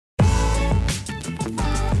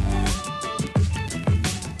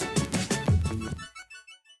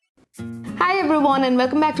everyone and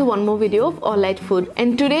welcome back to one more video of Lite Food,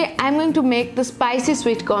 and today I'm going to make the spicy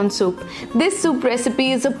sweet corn soup. This soup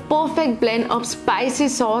recipe is a perfect blend of spicy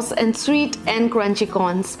sauce and sweet and crunchy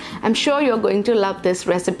corns. I'm sure you're going to love this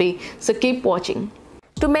recipe, so keep watching.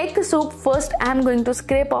 To make the soup, first I'm going to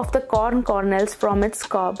scrape off the corn kernels from its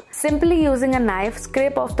cob. Simply using a knife,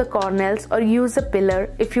 scrape off the kernels or use a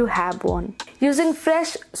peeler if you have one. Using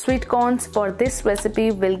fresh sweet corns for this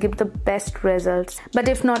recipe will give the best results. But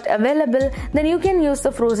if not available, then you can use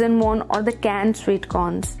the frozen one or the canned sweet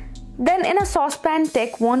corns. Then in a saucepan,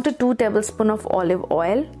 take 1 to 2 tablespoons of olive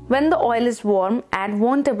oil. When the oil is warm, add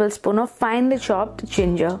 1 tablespoon of finely chopped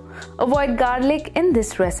ginger. Avoid garlic in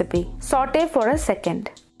this recipe. Saute for a second.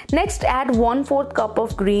 Next, add 1/4 cup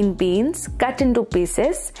of green beans cut into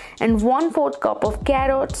pieces and 1/4 cup of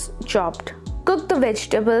carrots chopped. Cook the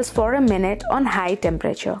vegetables for a minute on high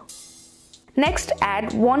temperature. Next,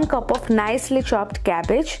 add 1 cup of nicely chopped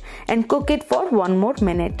cabbage and cook it for 1 more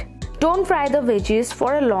minute. Don't fry the veggies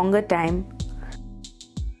for a longer time.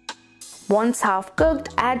 Once half cooked,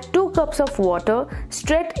 add 2 cups of water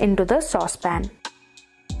straight into the saucepan.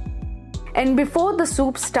 And before the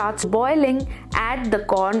soup starts boiling, add the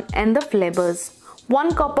corn and the flavors.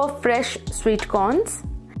 1 cup of fresh sweet corns.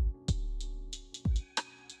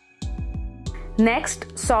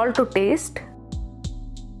 Next, salt to taste.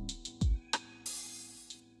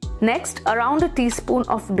 Next, around a teaspoon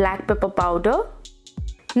of black pepper powder.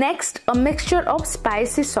 Next, a mixture of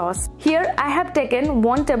spicy sauce. Here I have taken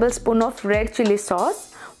 1 tablespoon of red chili sauce,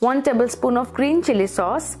 1 tablespoon of green chili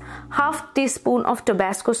sauce, half teaspoon of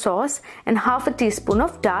Tabasco sauce and half a teaspoon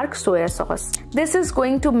of dark soya sauce. This is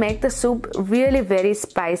going to make the soup really very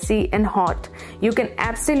spicy and hot. You can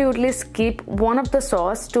absolutely skip one of the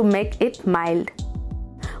sauce to make it mild.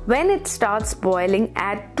 When it starts boiling,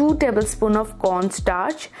 add 2 tablespoons of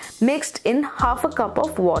cornstarch mixed in half a cup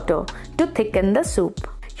of water to thicken the soup.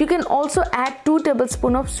 You can also add 2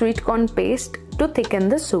 tablespoons of sweet corn paste to thicken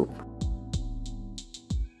the soup.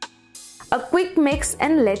 A quick mix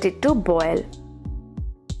and let it to boil.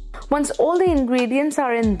 Once all the ingredients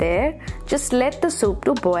are in there, just let the soup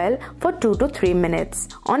to boil for 2 to 3 minutes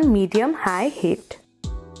on medium-high heat.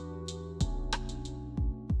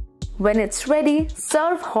 When it's ready,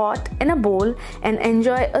 serve hot in a bowl and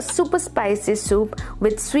enjoy a super spicy soup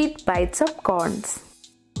with sweet bites of corns.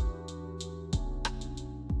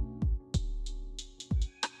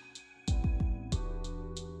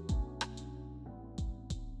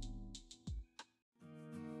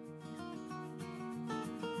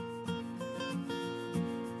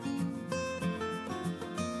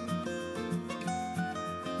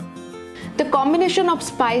 The combination of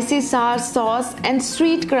spicy sour sauce and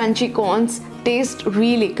sweet crunchy corns tastes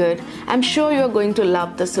really good. I'm sure you're going to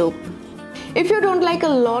love the soup. If you don't like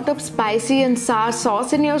a lot of spicy and sour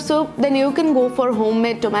sauce in your soup, then you can go for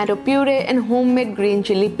homemade tomato puree and homemade green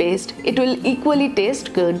chili paste. It will equally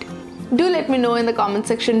taste good. Do let me know in the comment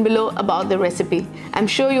section below about the recipe. I'm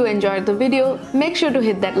sure you enjoyed the video. Make sure to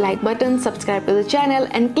hit that like button, subscribe to the channel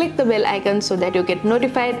and click the bell icon so that you get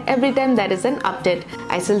notified every time there is an update.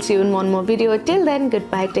 I shall see you in one more video. Till then,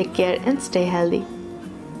 goodbye, take care and stay healthy.